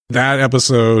That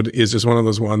episode is just one of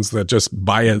those ones that just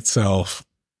by itself,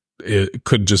 it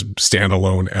could just stand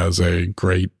alone as a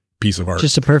great piece of art.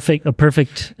 Just a perfect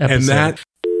episode. And that...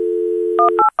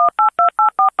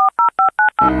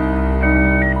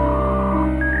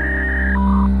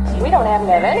 We don't happen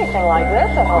to have anything like this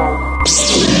at home.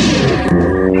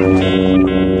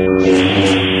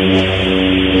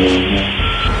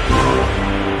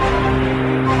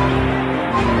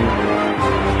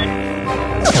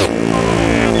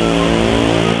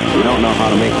 You don't know how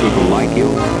to make people like you,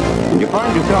 and you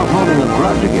find yourself holding a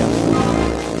grudge against them.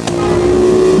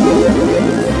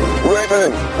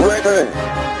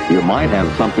 You might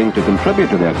have something to contribute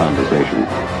to their conversation.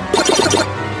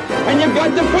 And you've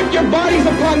got to put your bodies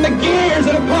upon the gears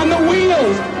and upon the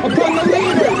wheels, upon the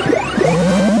levers.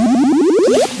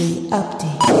 Geekly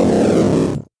Update.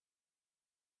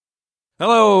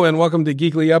 Hello and welcome to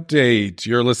Geekly Update.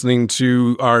 You're listening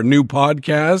to our new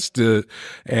podcast,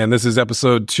 and this is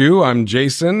episode 2. I'm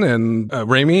Jason and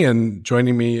Ramey, and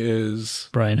joining me is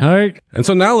Brian Hart. And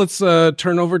so now let's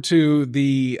turn over to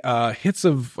the hits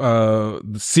of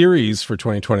the series for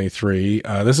 2023.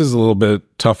 This is a little bit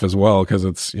tough as well because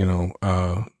it's,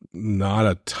 not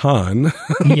a ton,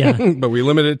 Yeah. but we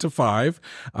limited it to 5.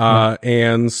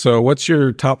 And so what's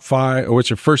your top 5, or what's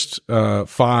your first number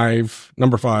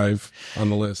 5 on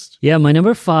the list? Yeah, my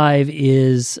number 5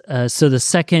 is, so the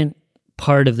second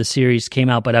part of the series came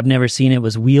out, but I've never seen it,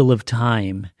 was Wheel of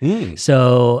Time.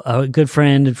 So a good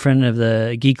friend of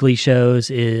the Geekly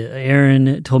shows,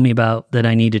 Aaron, told me about that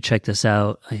I need to check this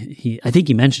out. I think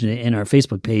he mentioned it in our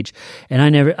Facebook page,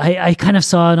 and I kind of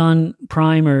saw it on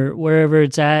Prime or wherever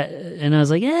it's at, and I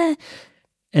was like, and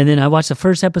then I watched the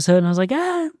first episode and I was like,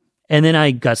 and then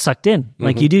I got sucked in,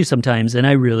 like you do sometimes, and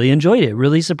I really enjoyed it. It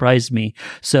really surprised me.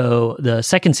 So the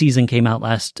second season came out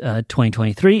last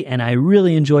 2023, and I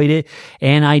really enjoyed it.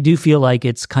 And I do feel like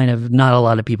it's kind of not a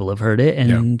lot of people have heard it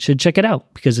and should check it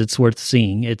out because it's worth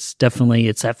seeing. It's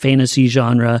that fantasy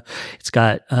genre. It's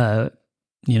got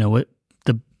what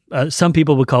some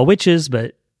people would call witches,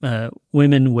 but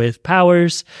women with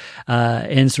powers,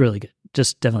 and it's really good.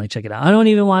 Just definitely check it out. I don't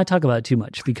even want to talk about it too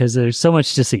much because there's so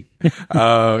much to see.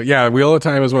 Wheel of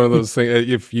Time is one of those things.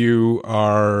 If you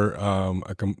are I'm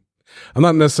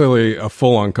not necessarily a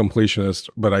full-on completionist,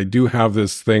 but I do have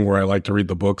this thing where I like to read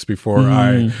the books before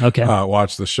I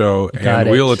watch the show. And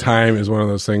Wheel of Time is one of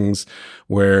those things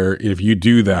where if you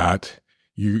do that,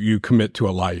 you commit to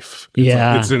a life.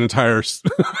 It's an entire,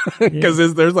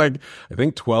 because there's like, I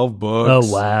think 12 books.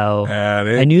 Oh, wow. And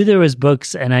I knew there was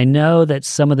books, and I know that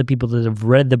some of the people that have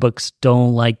read the books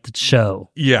don't like the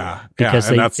show. Because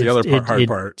and that's the other hard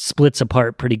part. It splits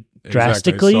apart pretty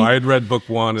drastically. Exactly. So I had read book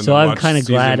 1 and so then I'm kind of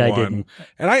glad I didn't.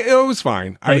 And it was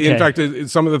fine. In fact,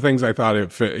 some of the things I thought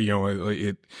it fit,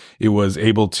 it was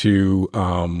able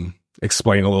to,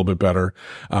 explain a little bit better.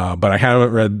 But I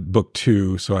haven't read book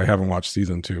 2, so I haven't watched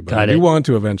season 2, but I do want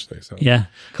to eventually. So yeah,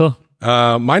 cool.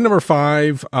 My number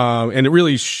 5, and it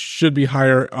really should be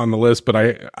higher on the list, but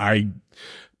I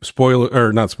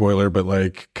not spoiler, but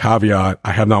like caveat,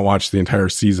 I have not watched the entire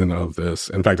season of this.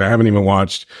 In fact, I haven't even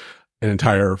watched an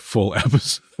entire full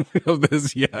episode of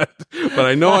this yet, but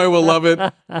I know I will love it.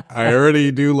 I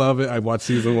already do love it. I watched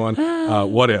season 1.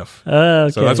 What If?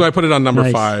 Okay. So that's why I put it on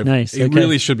number 5. Nice. It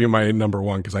really should be my number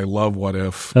 1 because I love What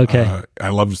If. Okay. I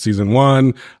love season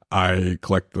 1. I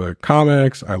collect the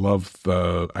comics. I love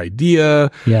the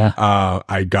idea. Yeah.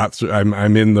 I got through,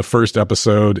 I'm in the first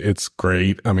episode. It's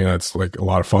great. I mean, it's like a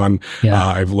lot of fun. Yeah.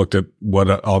 I've looked at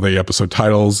all the episode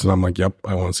titles and I'm like, yep,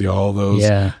 I want to see all of those.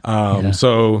 Yeah.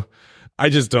 So I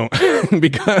just don't,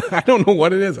 because I don't know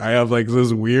what it is. I have like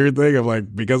this weird thing of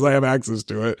like, because I have access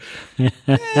to it,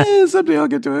 someday I'll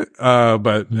get to it.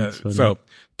 So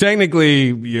technically,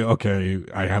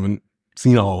 I haven't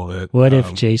seen all of it. What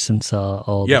if Jason saw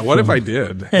all the what if film? I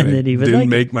did? And then even didn't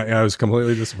make I was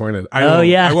completely disappointed.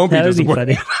 I won't be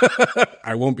disappointed.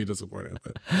 I won't be disappointed.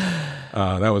 But,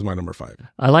 that was my number 5.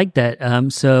 I like that.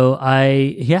 So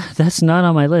that's not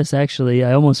on my list, actually.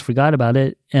 I almost forgot about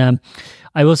it.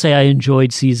 I will say I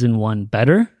enjoyed season 1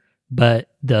 better,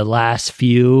 but the last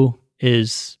few they're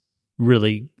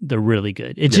really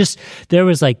good. It just, there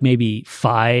was like maybe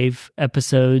 5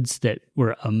 episodes that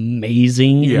were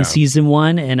amazing in season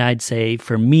 1. And I'd say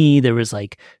for me, there was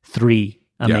like 3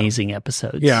 amazing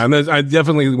episodes. Yeah. And I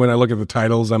definitely, when I look at the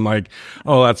titles, I'm like,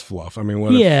 oh, that's fluff. I mean,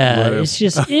 what if, it's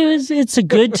just, it's a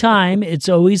good time. It's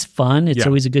always fun. It's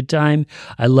always a good time.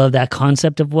 I love that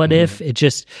concept of what if. It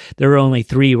just, there were only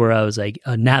 3 where I was like,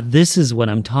 now this is what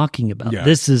I'm talking about. Yeah.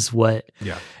 This is what,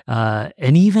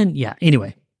 and even,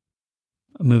 anyway,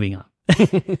 moving on.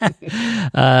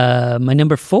 My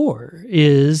number 4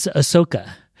 is Ahsoka.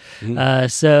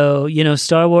 So,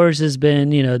 Star Wars has been,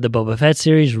 the Boba Fett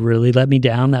series really let me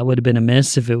down. That would have been a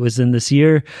miss if it was in this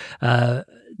year.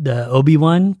 The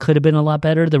Obi-Wan could have been a lot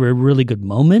better. There were really good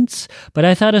moments, but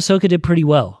I thought Ahsoka did pretty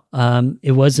well.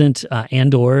 It wasn't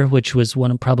Andor, which was one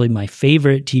of probably my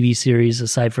favorite TV series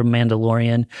aside from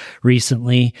Mandalorian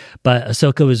recently, but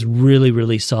Ahsoka was really,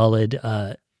 really solid.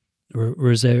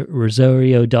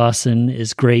 Rosario Dawson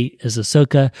is great as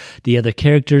Ahsoka. The other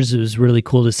characters, it was really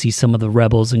cool to see some of the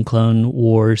Rebels and Clone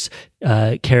Wars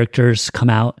characters come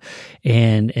out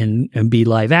and be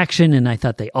live action, and I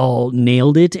thought they all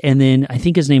nailed it. And then I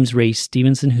think his name's Ray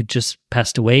Stevenson, who just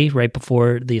passed away right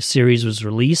before the series was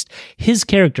released. His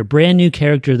character, brand new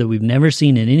character that we've never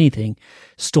seen in anything,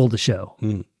 stole the show.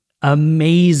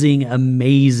 Amazing.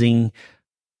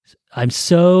 I'm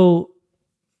so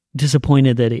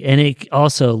disappointed that it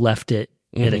also left it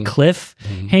at a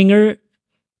cliffhanger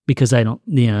because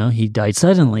he died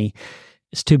suddenly.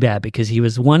 It's too bad because he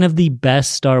was one of the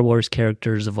best Star Wars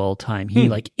characters of all time.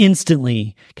 He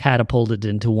instantly catapulted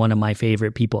into one of my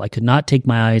favorite people. I could not take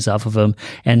my eyes off of him,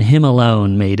 and him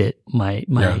alone made it my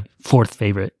fourth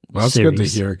favorite. Well, that's series. good to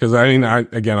hear because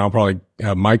I'll probably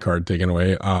have my card taken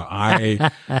away.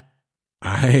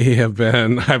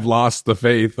 I've lost the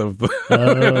faith of the.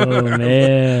 Oh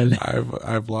man,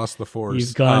 I've lost the force.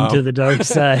 You've gone to the dark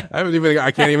side.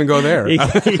 I can't even go there. You're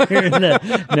in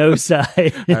the no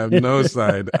side. I have no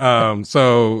side.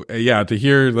 So to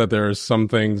hear that there are some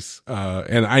things,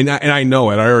 and I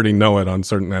know it. I already know it on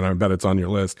certain, and I bet it's on your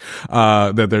list.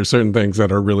 That there's certain things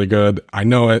that are really good. I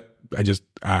know it.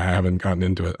 I haven't gotten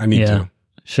into it. I need to.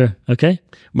 Sure. Okay.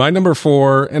 My number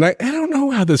 4, and I don't know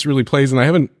how this really plays, and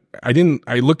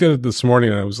I looked at it this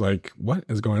morning and I was like, what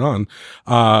is going on?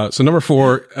 So number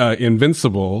 4,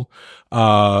 Invincible,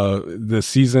 the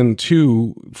season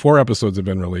 2, 4 episodes have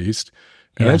been released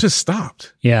and I just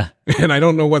stopped. Yeah. And I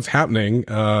don't know what's happening.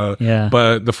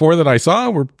 But the 4 that I saw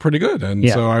were pretty good. And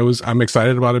so I'm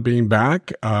excited about it being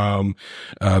back.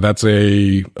 That's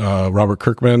a, Robert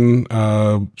Kirkman,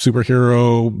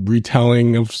 superhero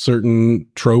retelling of certain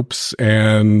tropes,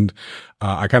 and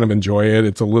I kind of enjoy it.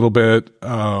 It's a little bit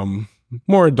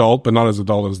more adult, but not as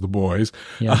adult as The Boys.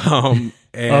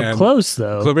 And close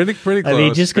though. So pretty close. I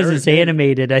mean, just because it's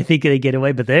animated, I think they get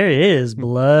away, but there it is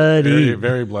bloody,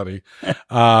 very, very bloody.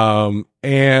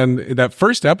 And that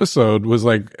first episode was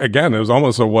like, again, it was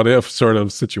almost a what if sort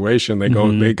of situation. They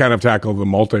kind of tackle the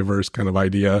multiverse kind of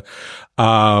idea.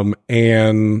 And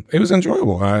it was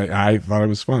enjoyable. I thought it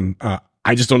was fun.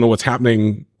 I just don't know what's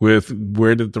happening with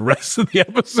where did the rest of the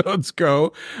episodes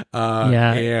go.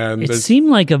 And it seemed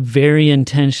like a very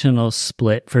intentional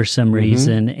split for some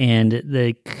reason. And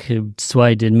that's why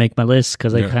I didn't make my list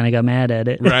because I kind of got mad at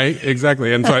it. Right.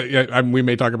 Exactly. And so we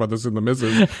may talk about this in the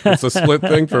misses. It's a split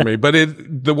thing for me, but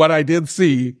what I did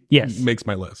see makes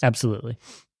my list. Absolutely.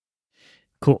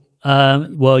 Cool.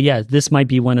 This might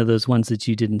be one of those ones that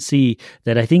you didn't see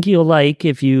that I think you'll like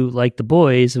if you like The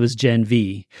Boys. It was Gen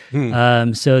V.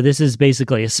 So this is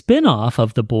basically a spin-off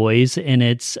of The Boys, and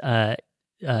it's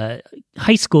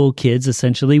high school kids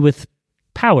essentially with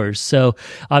powers. So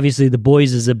obviously The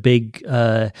Boys is a big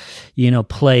play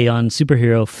on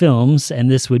superhero films, and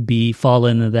this would fall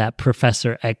into that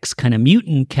Professor X kind of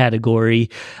mutant category,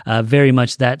 very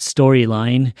much that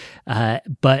storyline,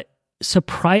 but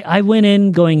I went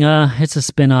in going, it's a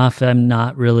spinoff. I'm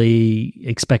not really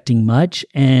expecting much.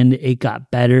 And it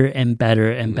got better and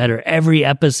better and better every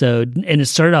episode. And it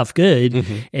started off good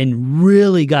and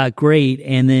really got great.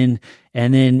 And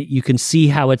then you can see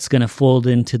how it's going to fold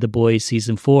into The Boys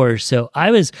season 4. So I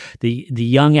was the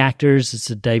young actors. It's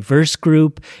a diverse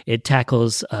group. It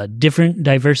tackles different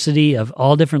diversity of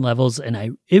all different levels,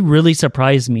 and it really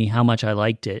surprised me how much I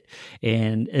liked it.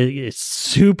 And it's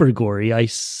super gory. I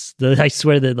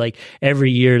swear that like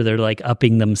every year they're like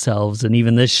upping themselves, and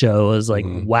even this show was like,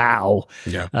 wow.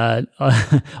 Yeah.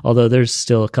 Although there's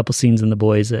still a couple scenes in The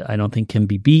Boys that I don't think can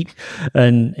be beat,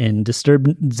 and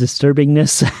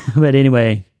disturbingness, but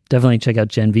anyway, definitely check out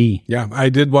Gen V. Yeah, I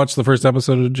did watch the first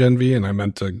episode of Gen V, and I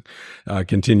meant to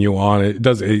continue on. It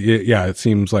does. It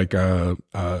seems like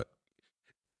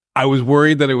I was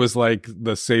worried that it was like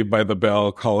the Saved by the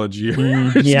Bell college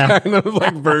years kind of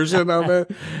like version of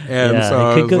it. And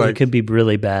so it could be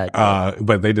really bad.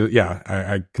 But they did. Yeah,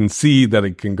 I can see that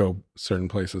it can go certain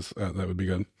places. That would be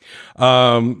good.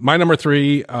 My number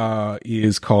 3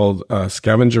 is called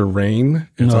Scavenger Rain.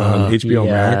 It's on HBO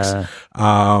Max.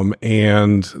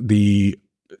 And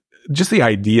just the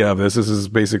idea of this is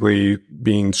basically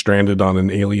being stranded on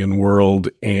an alien world.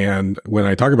 And when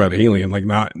I talk about alien, like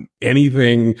not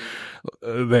anything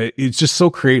that it's just so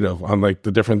creative on like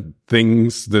the different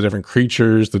things, the different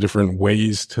creatures, the different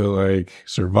ways to like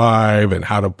survive and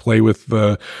how to play with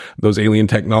those alien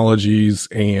technologies.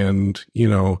 And,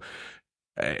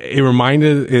 it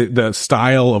reminded the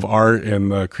style of art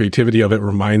and the creativity of it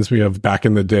reminds me of back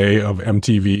in the day of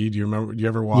MTV. Do you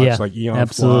ever watch like Eon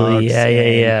absolutely. Flux?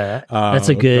 Yeah. That's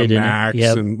a good the Max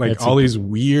and like all these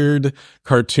weird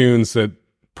cartoons that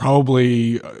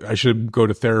probably I should go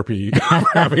to therapy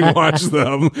having watched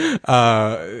them.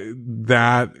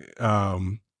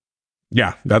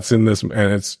 That's in this, and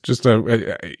it's just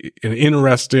an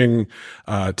interesting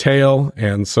tale,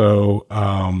 and so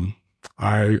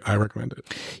I recommend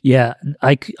it. Yeah,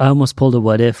 I almost pulled a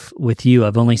what if with you.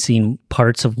 I've only seen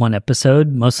parts of one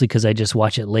episode, mostly because I just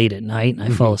watch it late at night and I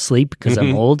fall asleep because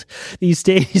I'm old these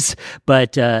days.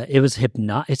 But it was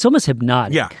it's almost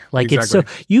hypnotic. Yeah, like exactly. it's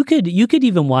so you could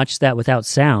even watch that without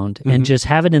sound and just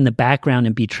have it in the background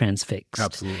and be transfixed.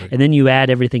 Absolutely. And then you add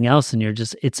everything else, and you're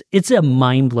just it's a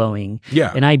mind blowing.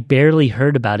 Yeah. And I barely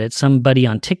heard about it. Somebody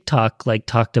on TikTok like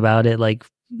talked about it, like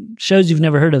shows you've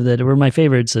never heard of that were my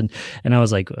favorites, and I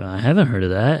was like, I haven't heard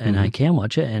of that, and I can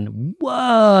watch it, and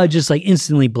whoa, just like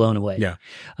instantly blown away.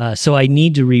 Yeah. So I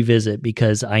need to revisit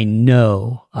because I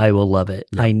know I will love it.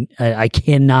 Yeah. I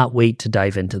cannot wait to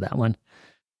dive into that one.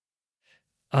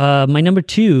 My number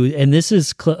 2, and this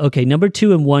is okay. Number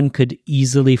 2 and 1 could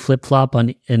easily flip flop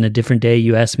in a different day.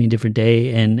 You asked me a different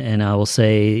day, and I will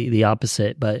say the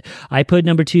opposite. But I put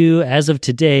number 2 as of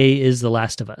today is The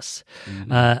Last of Us.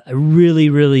 I really,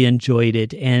 really enjoyed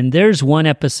it. And there's one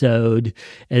episode,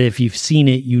 and if you've seen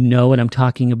it, you know what I'm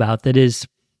talking about. That is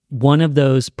one of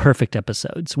those perfect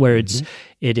episodes where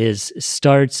it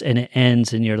starts and it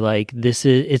ends, and you're like,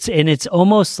 it's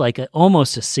almost like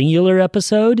almost a singular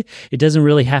episode. It doesn't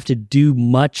really have to do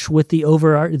much with the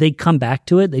overarch. They come back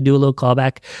to it. They do a little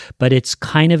callback, but it's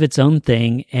kind of its own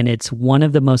thing. And it's one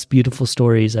of the most beautiful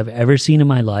stories I've ever seen in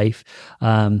my life.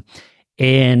 And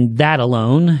that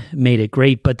alone made it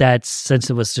great. But since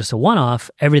it was just a one-off,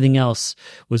 everything else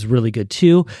was really good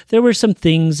too. There were some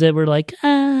things that were like,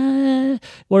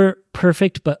 were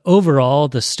perfect, but overall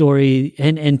the story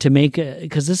and to make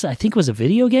because this I think was a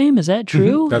video game. Is that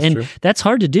true? That's true. That's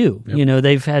hard to do. Yep.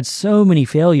 They've had so many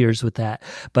failures with that,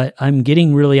 but I'm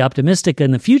getting really optimistic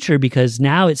in the future because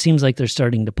now it seems like they're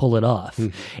starting to pull it off.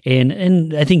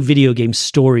 And I think video game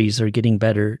stories are getting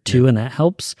better too, and that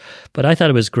helps. But I thought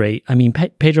it was great. I mean,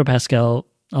 Pedro Pascal,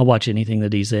 I'll watch anything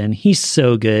that he's in. He's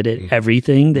so good at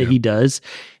everything that he does,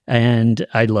 and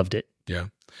I loved it. Yeah.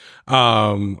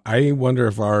 I wonder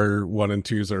if our 1 and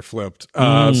 2s are flipped.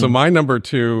 So my number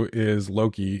 2 is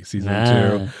Loki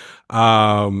season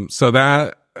 2. So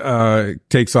that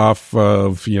takes off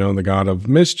of the god of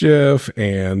mischief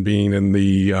and being in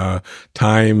the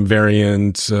time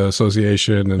variant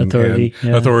association and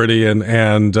authority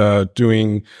and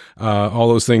doing all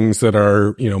those things that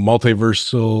are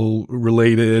multiversal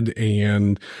related.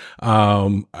 And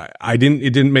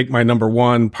it didn't make my number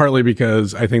 1, partly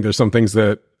because I think there's some things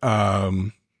that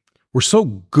we're so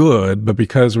good, but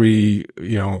because we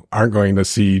aren't going to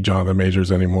see Jonathan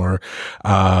Majors anymore,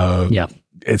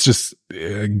 it's just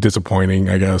disappointing,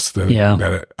 I guess,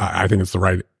 that I think it's the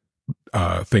right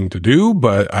thing to do.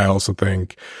 But I also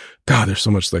think, God, there's so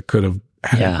much that could have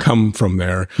come from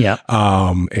there. Yeah.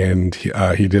 And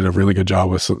he did a really good job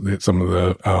with some of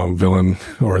the villain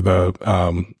or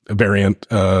the variant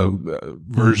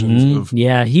versions of.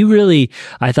 Yeah, he really,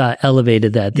 I thought,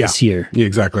 elevated that this year. Yeah,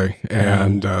 exactly.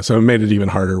 And so it made it even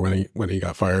harder when he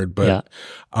got fired. But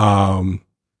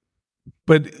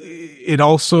but it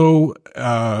also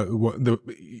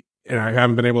and I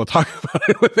haven't been able to talk about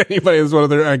it with anybody. It's one of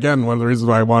the reasons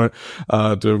why I wanted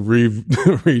to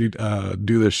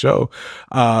do this show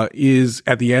is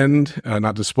at the end,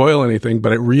 not to spoil anything,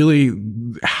 but it really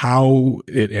how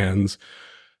it ends.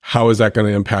 How is that going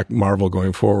to impact Marvel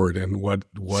going forward? And what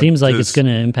seems like it's going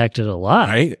to impact it a lot,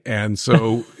 right? And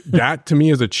so that to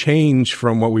me is a change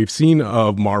from what we've seen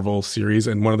of Marvel series.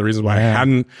 And one of the reasons why I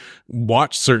hadn't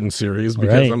watched certain series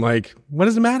because I'm like, what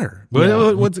does it matter?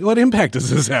 What impact does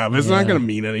this have? It's not going to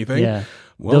mean anything. Yeah.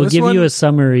 Well, they'll give you a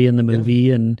summary in the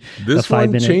movie and this a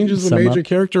 5-minute one changes the major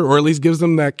character, or at least gives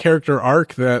them that character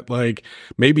arc that like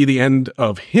maybe the end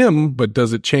of him, but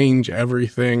does it change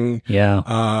everything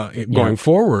going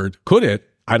forward? Could it?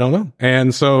 I don't know.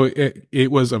 And so it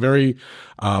was a very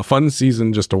fun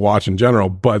season just to watch in general.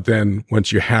 But then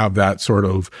once you have that sort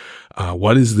of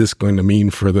what is this going to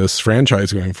mean for this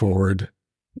franchise going forward,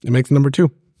 it makes number 2.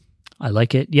 I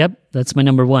like it. Yep, that's my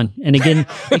number one. And again,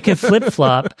 it could flip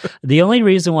flop. The only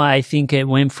reason why I think it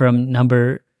went from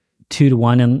number 2 to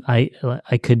 1, and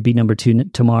I could be number 2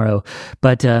 tomorrow.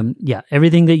 But yeah,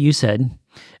 everything that you said.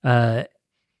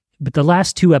 But the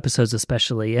last 2 episodes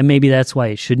especially, and maybe that's why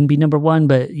it shouldn't be number 1,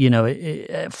 but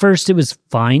at first it was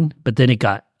fine, but then it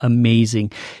got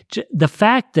amazing. The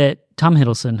fact that Tom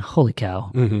Hiddleston, holy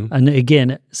cow, and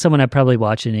again, someone I probably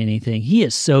watch in anything, he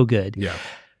is so good. Yeah.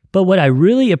 But what I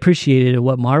really appreciated of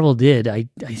what Marvel did, I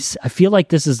feel like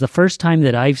this is the first time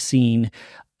that I've seen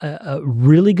a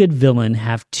really good villain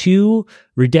have 2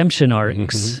 redemption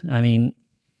arcs. I mean,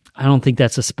 I don't think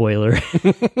that's a spoiler.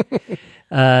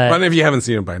 But if you haven't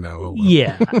seen it by now, oh well.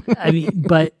 Yeah. I mean,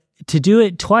 but to do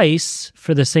it twice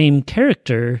for the same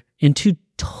character in 2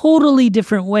 totally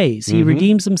different ways. He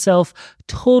redeems himself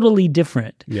totally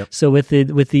different. Yep. So with the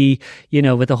with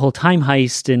the whole time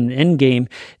heist and Endgame,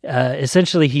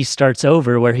 essentially he starts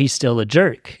over where he's still a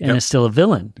jerk and is still a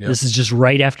villain. Yep. This is just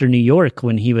right after New York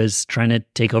when he was trying to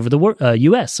take over the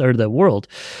U.S. or the world,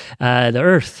 the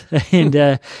Earth,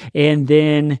 and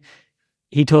then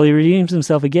he totally redeems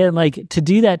himself again. Like, to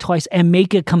do that twice and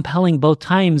make it compelling both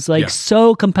times,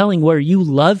 so compelling where you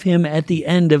love him at the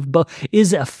end of both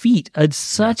is a feat. It's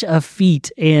such a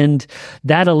feat. And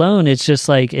that alone, it's just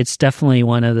like, it's definitely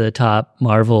one of the top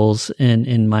Marvels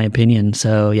in my opinion.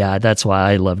 So yeah, that's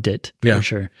why I loved it for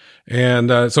sure.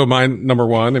 And so my number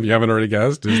 1, if you haven't already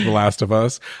guessed, is The Last of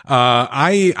Us.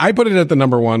 I put it at the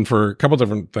number 1 for a couple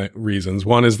different reasons.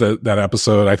 One is that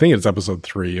episode, I think it's episode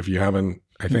 3, if you haven't,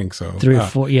 I think so. 3 or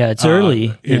 4. Yeah, it's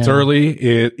early. It's early.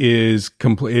 It is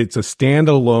complete. It's a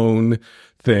standalone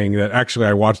thing that actually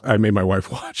I made my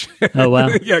wife watch. Oh wow.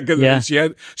 Yeah, because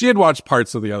she had watched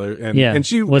parts of the other, and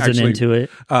she wasn't into it.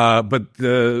 But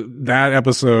that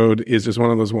episode is just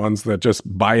one of those ones that just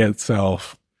by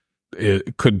itself,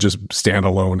 it could just stand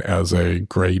alone as a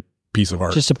great pice of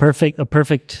art. Just a perfect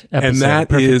episode. And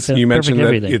that is, you mentioned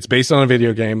that it's based on a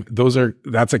video game.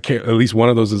 At least one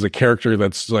of those is a character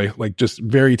that's like just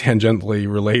very tangentially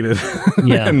related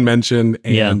and mentioned.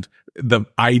 And the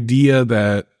idea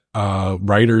that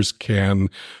writers can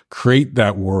create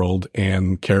that world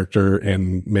and character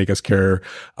and make us care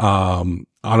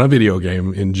on a video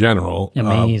game in general,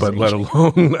 but let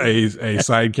alone a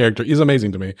side character is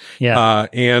amazing to me. Yeah.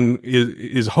 And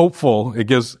is hopeful. It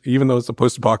gives, even though it's a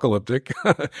post-apocalyptic,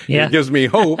 it gives me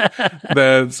hope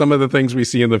that some of the things we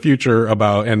see in the future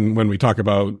and when we talk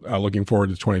about looking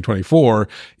forward to 2024,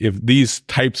 if these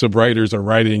types of writers are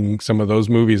writing some of those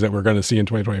movies that we're going to see in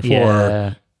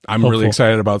 2024, I'm really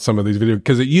excited about some of these videos,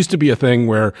 because it used to be a thing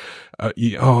where,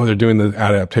 they're doing the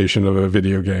adaptation of a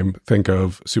video game. Think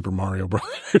of Super Mario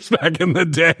Brothers back in the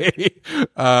day.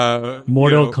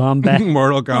 Mortal Kombat.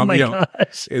 Mortal Kombat. Oh my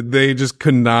gosh. They just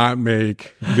could not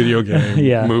make video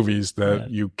game movies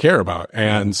that you care about.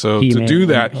 And so to do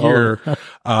that here,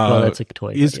 well, that's a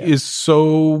toy, is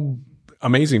so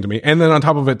amazing to me. And then on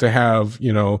top of it, to have,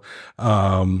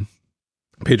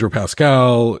 Pedro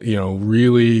Pascal,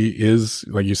 really is,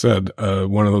 like you said,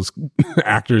 one of those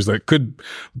actors that could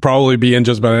probably be in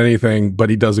just about anything,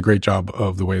 but he does a great job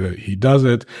of the way that he does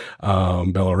it.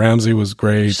 Bella Ramsey was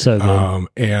great. So good.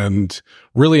 And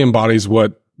really embodies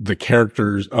what the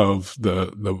characters of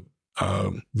the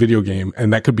video game,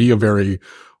 and that could be a very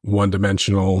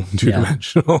one-dimensional,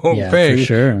 two-dimensional thing. For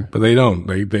sure. But they don't.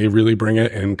 They really bring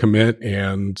it and commit,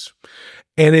 and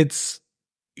it's,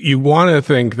 you want to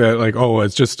think that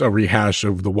it's just a rehash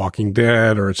of The Walking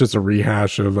Dead, or it's just a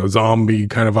rehash of a zombie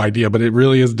kind of idea, but it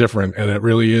really is different, and it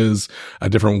really is a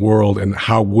different world. And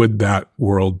how would that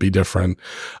world be different?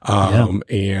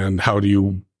 And how do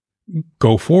you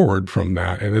go forward from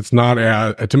that? And it's not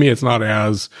to me, it's not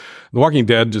as The Walking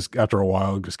Dead, just after a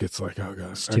while it just gets like, oh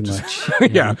gosh, it's too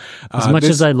much. As much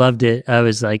as I loved it, I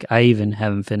was like, I even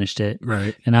haven't finished it,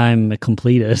 right? And I'm a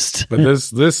completist. But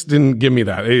this didn't give me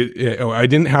that. I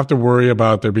didn't have to worry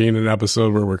about there being an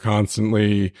episode where we're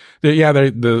constantly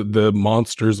the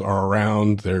monsters are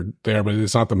around, they're there, but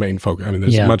it's not the main focus. I mean,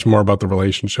 there's much more about the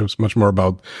relationships, much more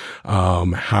about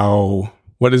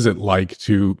what is it like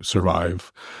to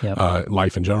survive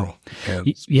life in general?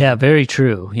 Yeah, very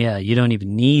true. Yeah, you don't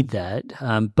even need that.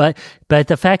 But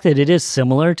the fact that it is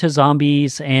similar to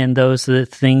zombies and those are the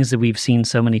things that we've seen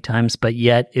so many times, but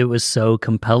yet it was so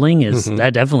compelling, is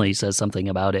that definitely says something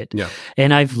about it. Yeah.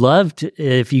 And I've loved,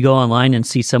 if you go online and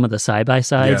see some of the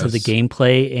side-by-sides of the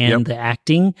gameplay and the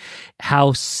acting,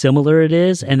 how similar it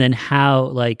is, and then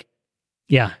how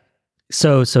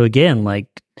So again,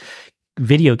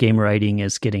 video game writing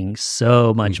is getting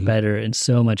so much better and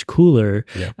so much cooler.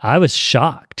 Yeah. I was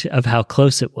shocked of how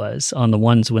close it was on the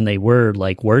ones when they were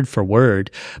like word for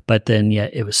word, but then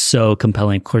yet it was so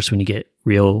compelling. Of course, when you get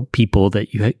real people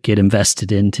that you get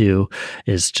invested into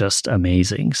is just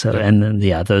amazing. So, and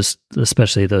then, those,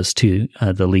 especially those two,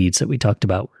 the leads that we talked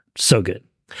about were so good.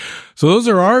 So those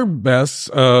are our bests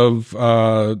of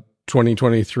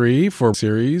 2023 for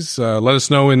series. Let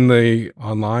us know in the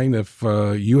online if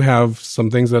you have some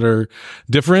things that are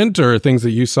different or things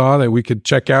that you saw that we could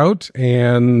check out.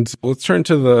 And let's turn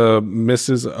to the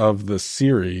misses of the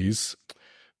series.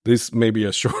 This may be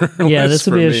a shorter list. Yeah, this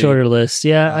will be a shorter list.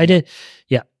 Yeah, I did.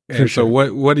 Yeah. And so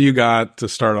what do you got to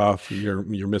start off your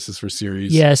misses for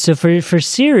series? Yeah, so for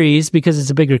series, because it's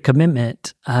a bigger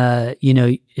commitment,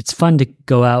 it's fun to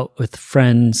go out with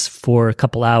friends for a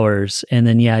couple hours, and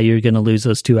then you're going to lose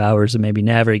those 2 hours and maybe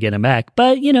never get them back.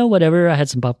 But whatever, I had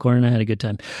some popcorn, I had a good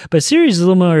time. But series is a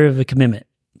little more of a commitment.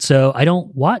 So I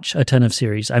don't watch a ton of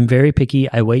series. I'm very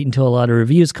picky. I wait until a lot of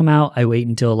reviews come out. I wait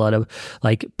until a lot of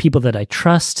like people that I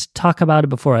trust talk about it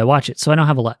before I watch it. So I don't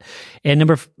have a lot. And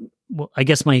I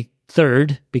guess my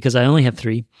third, because I only have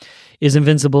 3, is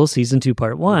Invincible season 2,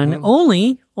 part 1.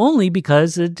 Only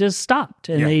because it just stopped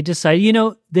and they decided,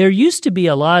 there used to be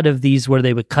a lot of these where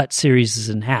they would cut series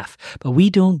in half, but we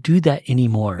don't do that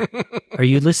anymore. Are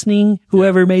you listening?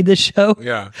 Whoever made this show?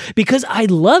 Yeah. Because I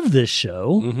love this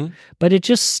show, but it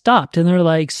just stopped and they're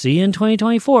like, see you in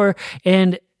 2024.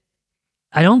 And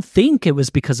I don't think it was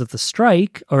because of the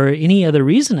strike or any other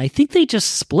reason. I think they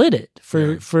just split it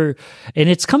and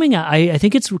it's coming out. I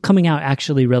think it's coming out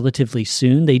actually relatively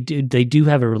soon. They do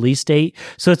have a release date.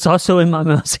 So it's also in my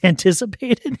most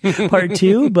anticipated part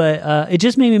 2, but it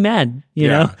just made me mad, you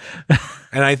know?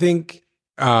 And I think,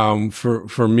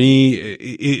 for me,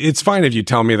 it's fine if you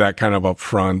tell me that kind of up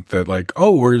front that like,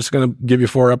 oh, we're just going to give you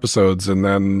 4 episodes and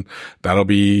then that'll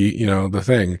be, the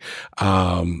thing.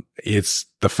 It's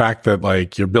the fact that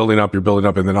like you're building up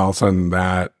and then all of a sudden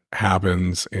that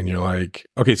happens and you're like,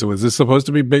 okay, so is this supposed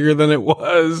to be bigger than it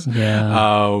was?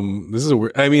 Yeah. This is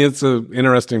I mean, it's an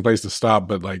interesting place to stop,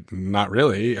 but like not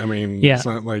really. I mean, it's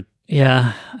not like,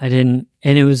 yeah, I didn't.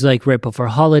 And it was like right before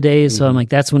holidays. So I'm like,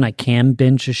 that's when I can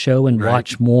binge a show and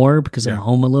watch more because I'm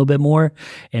home a little bit more.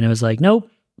 And it was like, nope,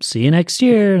 see you next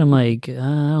year. And I'm like, I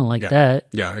don't like that.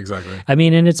 Yeah, exactly. I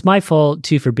mean, and it's my fault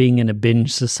too for being in a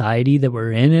binge society that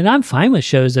we're in. And I'm fine with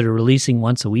shows that are releasing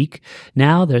once a week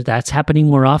now. That's happening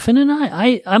more often. And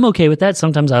I'm okay with that.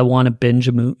 Sometimes I want to binge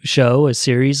a show, a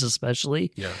series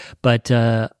especially. Yeah. But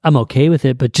I'm okay with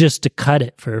it. But just to cut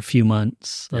it for a few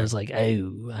months, I was like,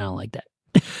 oh, I don't like that.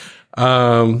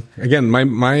 Again, my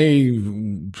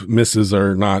misses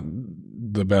are not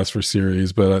the best for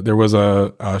series, but there was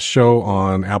a show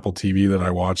on Apple TV that I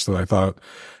watched that I thought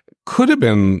could have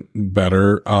been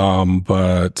better.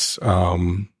 But it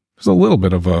was a little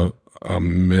bit of a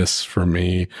miss for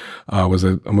me. Was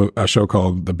a show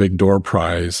called The Big Door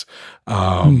Prize.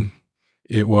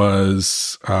 It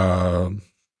was,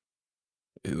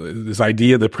 this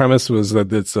idea, the premise was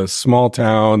that it's a small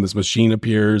town. This machine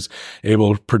appears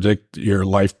able to predict your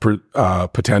life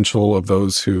potential of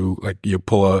those who, like, you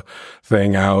pull a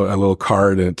thing out, a little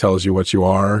card, and it tells you what you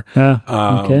are.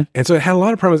 Okay. And so it had a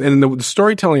lot of premise, and the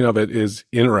storytelling of it is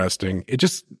interesting. It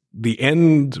just, the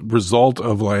end result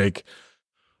of like,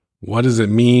 what does it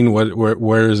mean?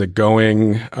 Where is it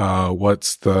going?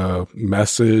 What's the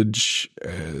message?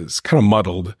 Is kind of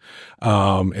muddled.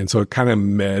 And so it kind of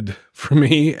med for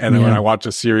me. And then when I watch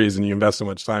a series and you invest so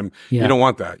much time, you don't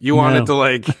want that. You want it to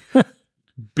like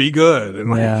be good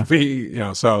and like be,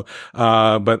 so,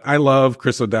 but I love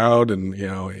Chris O'Dowd and,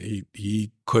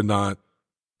 he could not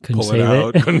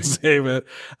couldn't save it.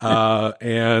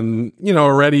 And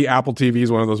already Apple TV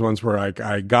is one of those ones where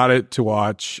I got it to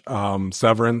watch,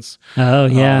 Severance. Oh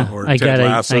yeah. I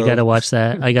Lasso. gotta watch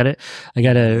that. I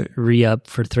gotta re-up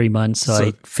for 3 months. So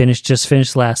I just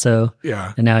finished Lasso.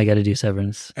 Yeah. And now I gotta do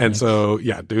Severance. And so,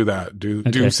 do that.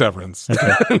 Do Severance.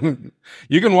 Okay.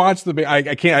 You can watch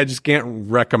I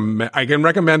can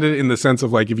recommend it in the sense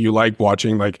of like, if you like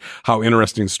watching like how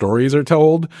interesting stories are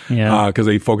told. Yeah. Cause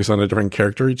they focus on a different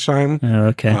character each time. Oh,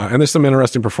 okay. And there's some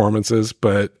interesting performances,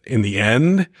 but in the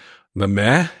end, the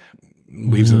meh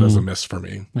leaves it as a miss for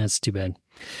me. That's too bad.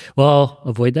 Well, I'll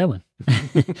avoid that one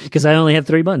because I only have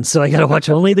 3 months, so I got to watch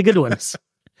only the good ones.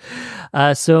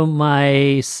 So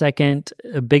my second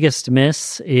biggest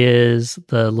miss is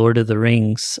the Lord of the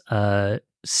Rings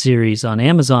series on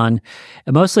Amazon,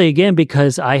 and mostly again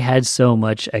because I had so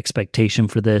much expectation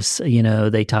for this.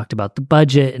 They talked about the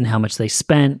budget and how much they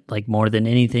spent, like more than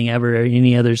anything ever,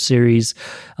 any other series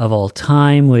of all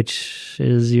time, which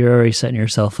is you're already setting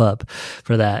yourself up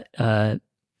for that.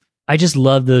 I just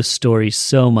love those stories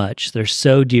so much. They're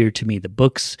so dear to me. The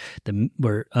books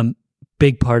were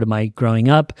big part of my growing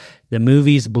up. The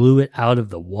movies blew it out of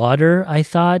the water, I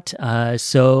thought.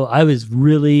 So I was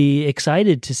really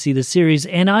excited to see the series,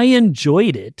 and I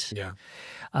enjoyed it. Yeah.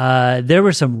 There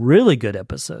were some really good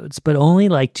episodes, but only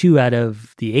like 2 out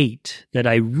of the 8 that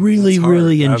I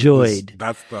really enjoyed.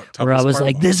 That's the toughest where I was part.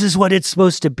 like, this is what it's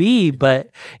supposed to be, but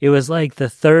it was like the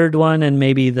third one and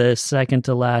maybe the second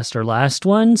to last or last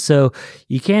one. So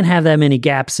you can't have that many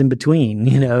gaps in between,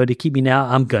 to keep me now.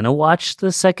 I'm going to watch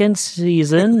the second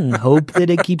season and hope that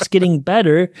it keeps getting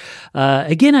better.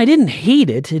 Again, I didn't hate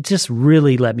it. It just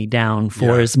really let me down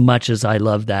for as much as I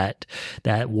love that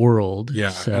world. Yeah.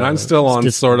 So and I'm still on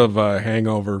sort of a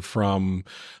hangover from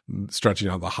stretching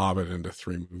out The Hobbit into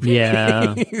 3 movies.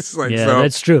 Yeah. So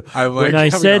that's true. When I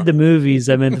said the movies,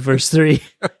 I meant the first 3.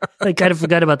 I kind of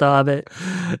forgot about The Hobbit.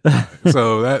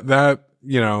 So that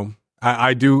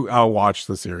I'll watch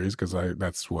the series because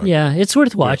that's what. Yeah, it's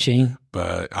worth watching.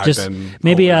 But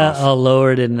I'll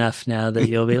lower it enough now that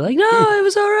you'll be like, no, it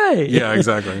was all right. Yeah,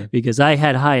 exactly. Because I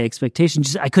had high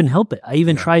expectations. I couldn't help it. I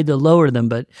even tried to lower them,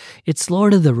 but it's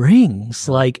Lord of the Rings.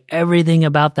 Like everything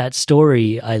about that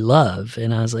story I love.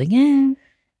 And I was like,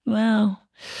 well,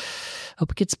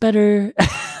 hope it gets better.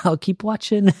 I'll keep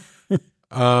watching.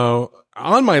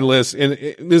 On my list, and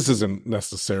this isn't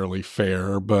necessarily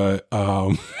fair, but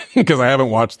because I haven't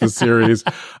watched the series,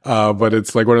 but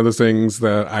it's like one of those things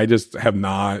that I just have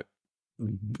not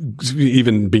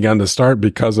even begun to start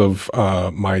because of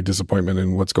my disappointment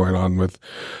in what's going on with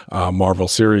Marvel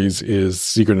series is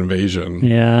Secret Invasion.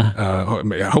 Yeah.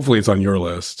 Hopefully it's on your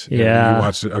list. Yeah. You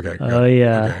watched it? Okay. Good. Oh,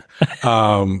 yeah.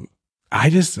 Okay. I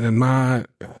just am not...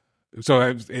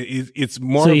 So it's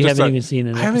more. So you haven't even seen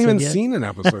an episode. I haven't even yet? seen an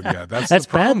episode yet. That's the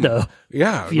problem. Bad though.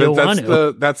 Yeah, you don't want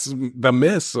to. That's the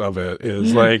miss of it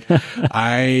is like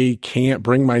I can't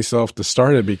bring myself to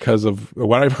start it because of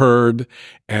what I've heard,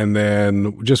 and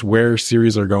then just where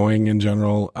series are going in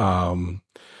general.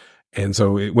 And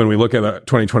so when we look at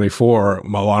 2024, a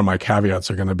lot of my caveats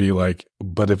are going to be like,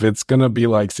 but if it's going to be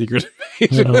like Secret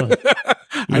Invasion,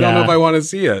 I don't know if I want to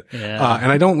see it. Yeah.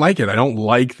 And I don't like it. I don't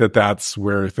like that that's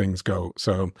where things go.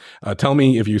 So tell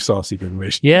me if you saw Secret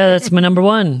Invasion. Yeah, that's my number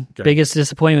 1. Okay. Biggest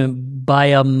disappointment by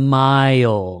a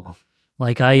mile.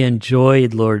 Like I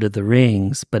enjoyed Lord of the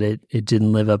Rings, but it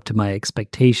didn't live up to my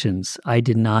expectations. I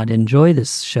did not enjoy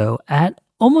this show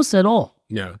almost at all.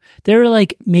 Yeah. There were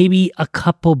like maybe a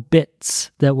couple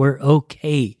bits that were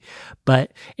okay,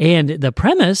 and the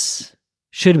premise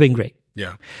should have been great.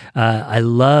 Yeah. I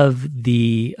love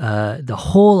the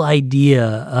whole idea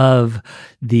of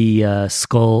the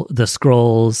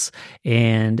scrolls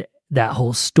and that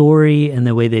whole story and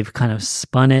the way they've kind of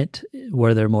spun it,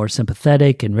 where they're more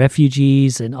sympathetic and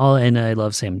refugees and all. And I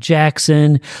love Sam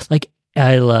Jackson. Like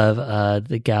I love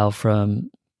the gal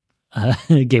from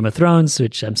Game of Thrones,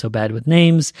 which I'm so bad with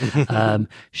names.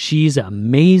 She's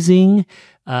amazing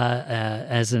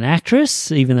as an actress,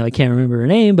 even though I can't remember her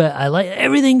name, but I like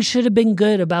everything should have been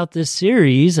good about this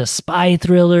series. A spy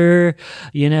thriller,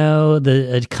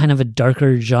 the kind of a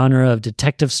darker genre of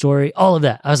detective story, all of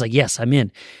that. I was like, yes, I'm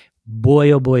in.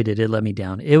 Boy, oh boy, did it let me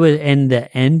down. And the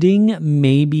ending,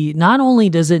 maybe not only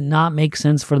does it not make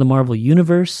sense for the Marvel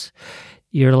universe,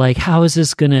 you're like, how's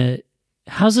this gonna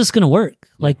work?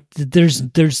 Like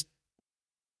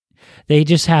they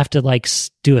just have to like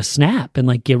do a snap and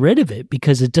like get rid of it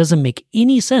because it doesn't make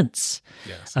any sense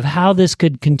of how this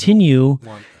could continue.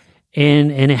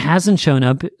 And it hasn't shown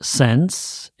up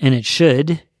since, and it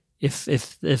should.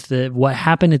 If what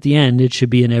happened at the end, it should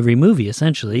be in every movie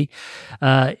essentially.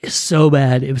 It's so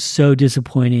bad. It was so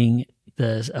disappointing.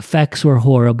 The effects were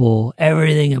horrible.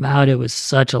 Everything about it was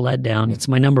such a letdown. It's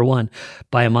my number 1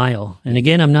 by a mile. And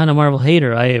again, I'm not a Marvel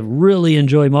hater. I really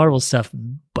enjoy Marvel stuff,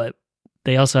 but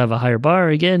they also have a higher bar.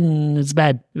 Again, it's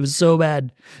bad. It was so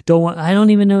bad. I don't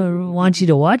even want you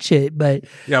to watch it, but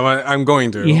yeah, well, I'm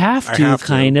going to. You have to,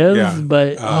 kind of. Yeah.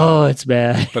 But it's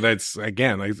bad. But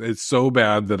it's so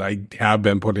bad that I have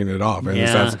been putting it off,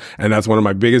 and that's one of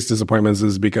my biggest disappointments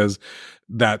is because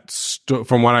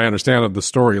from what I understand of the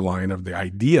storyline of the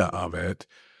idea of it.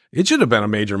 It should have been a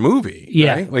major movie.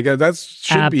 Yeah. Right? Like that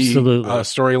should Absolutely. be a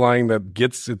storyline that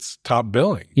gets its top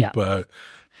billing. Yeah. But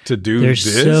to do There's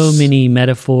this. so many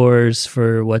metaphors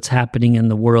for what's happening in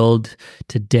the world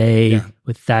today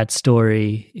with that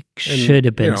story. It should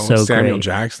have been so Samuel great.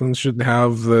 Jackson should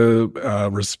have the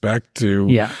respect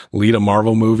to lead a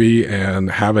Marvel movie and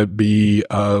have it be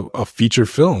a feature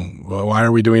film. Well, why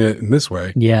are we doing it in this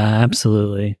way? Yeah,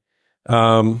 absolutely.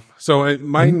 So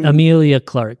mine, Amelia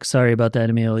Clark. Sorry about that,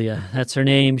 Amelia. That's her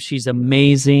name. She's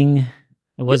amazing.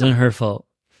 It wasn't her fault.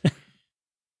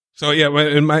 So yeah,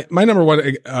 and my number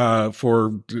one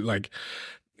for like,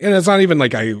 and it's not even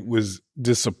like I was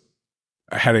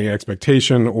had any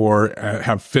expectation or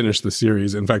have finished the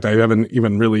series. In fact, I haven't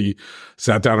even really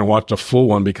sat down and watched a full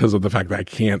one because of the fact that I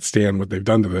can't stand what they've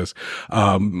done to this.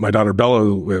 My daughter Bella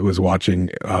was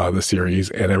watching the series,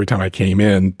 and every time I came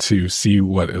in to see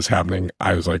what is happening,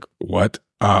 I was like, what?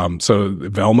 So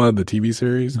Velma, the TV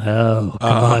series. Oh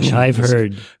gosh, I've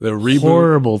heard the reboot,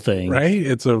 horrible things. Right?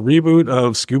 It's a reboot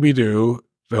of Scooby-Doo.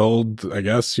 Filled, I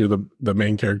guess, you're the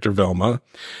main character Velma,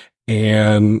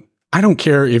 and I don't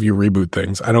care if you reboot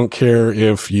things. I don't care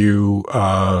if you,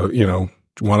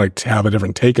 want to have a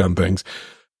different take on things.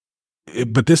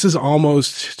 But this is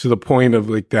almost to the point of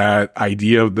like that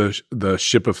idea of the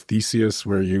ship of Theseus,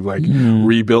 where you like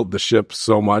rebuilt the ship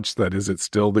so much that is it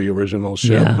still the original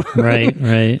ship? Yeah,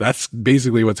 right. That's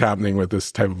basically what's happening with this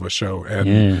type of a show,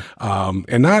 and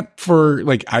not for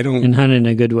like and not in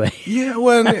a good way. Yeah,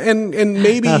 well, and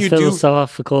maybe you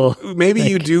philosophical. Maybe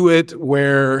you do it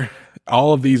where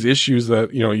all of these issues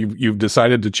that, you've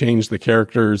decided to change the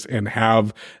characters and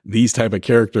have these type of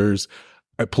characters.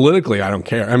 Politically, I don't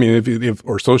care. I mean, if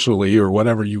or socially or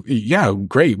whatever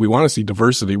great. We want to see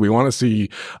diversity. We want to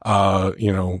see,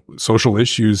 social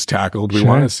issues tackled. We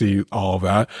want to see all of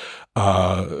that.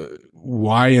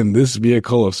 Why in this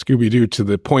vehicle of Scooby-Doo to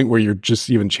the point where you're just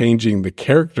even changing the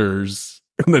characters,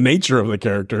 the nature of the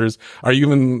characters? Are you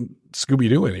even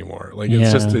Scooby-Doo anymore? Like,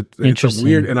 it's just, it's a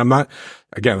weird, and I'm not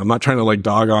trying to like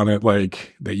dog on it,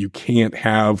 like that you can't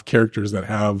have characters that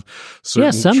have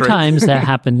certain sometimes that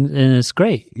happens and it's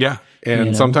great. Yeah.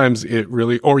 And sometimes it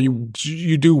really, or you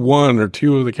do one or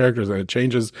two of the characters and it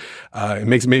changes, it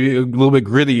makes it maybe a little bit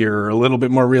grittier, a little bit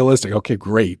more realistic. Okay,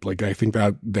 great. Like, I think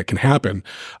that can happen.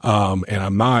 And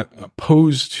I'm not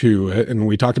opposed to it. And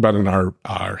we talked about in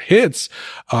our hits,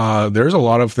 there's a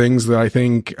lot of things that I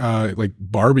think, like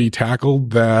Barbie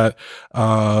tackled that,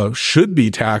 should be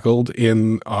tackled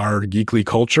in our geekly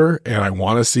culture. And I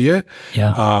want to see it.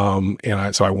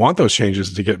 Yeah. So I want those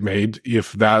changes to get made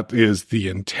if that is the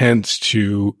intent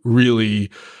to really,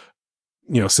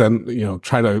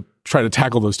 try to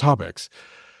tackle those topics.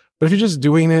 But if you're just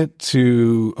doing it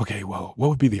to, okay, well, what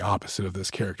would be the opposite of this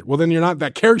character? Well, then you're not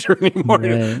that character anymore.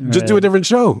 Just do a different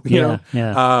show, you know?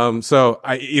 Yeah. So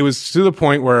it was to the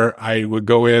point where I would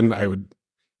go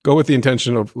with the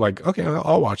intention of like, okay,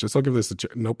 I'll watch this. I'll give this a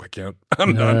chance. Nope, I can't.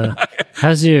 I'm done.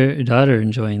 How's your daughter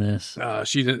enjoying this?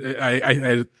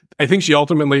 I think she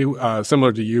ultimately,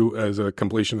 similar to you, as a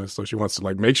completionist, so she wants to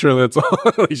like make sure that it's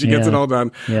all, she gets it all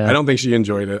done. Yeah. I don't think she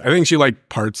enjoyed it. I think she liked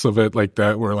parts of it like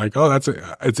that were like, oh,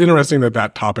 it's interesting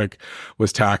that topic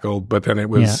was tackled, but then it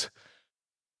was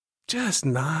just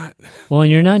not. Well,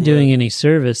 and you're not doing any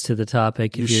service to the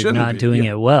topic if you're not doing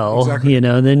it well. Exactly.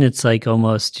 Then it's like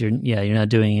almost you're not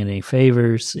doing any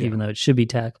favors, even though it should be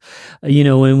tackled. When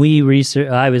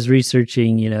I was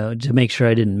researching, to make sure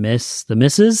I didn't miss the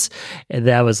misses.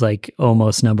 That was like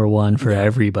almost number one for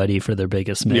everybody for their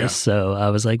biggest miss. Yeah. So I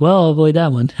was like, well, I'll avoid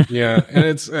that one. Yeah, and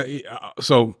it's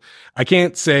so I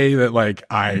can't say that like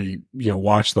I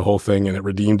watched the whole thing and it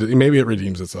redeemed it. Maybe it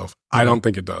redeems itself. I don't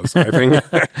think it does. I think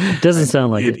doesn't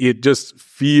sound like it. It just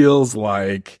feels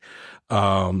like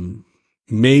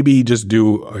maybe just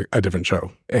do a different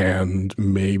show, and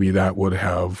maybe that would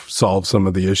have solved some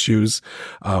of the issues.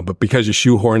 But because you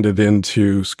shoehorned it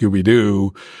into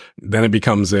Scooby-Doo, then it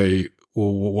becomes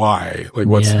why? Like,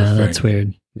 what's the thing? That's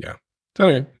weird. Yeah. So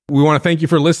anyway, we want to thank you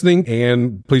for listening,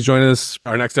 and please join us.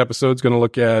 Our next episode is going to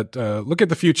look at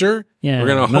the future. Yeah, we're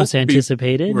going to most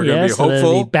anticipated. We're going to be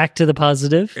hopeful. Back to the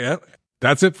positive. Yeah,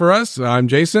 that's it for us. I'm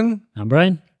Jason. I'm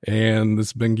Brian, and this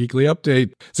has been Geekly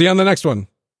Update. See you on the next one.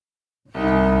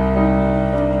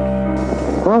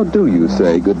 How do you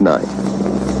say goodnight?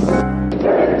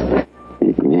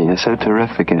 You're so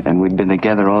terrific, and we've been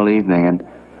together all evening, and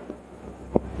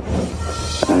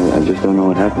I just don't know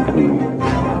what happened to me.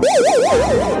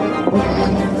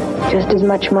 It's just as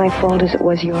much my fault as it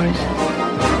was yours.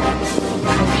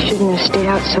 I shouldn't have stayed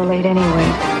out so late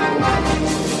anyway.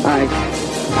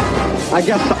 I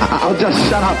guess I'll just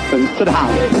shut up and sit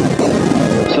down.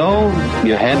 So,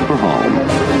 you head for home.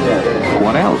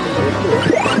 What else?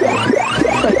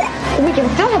 But we can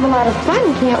still have a lot of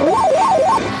fun, can't we?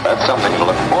 That's something to look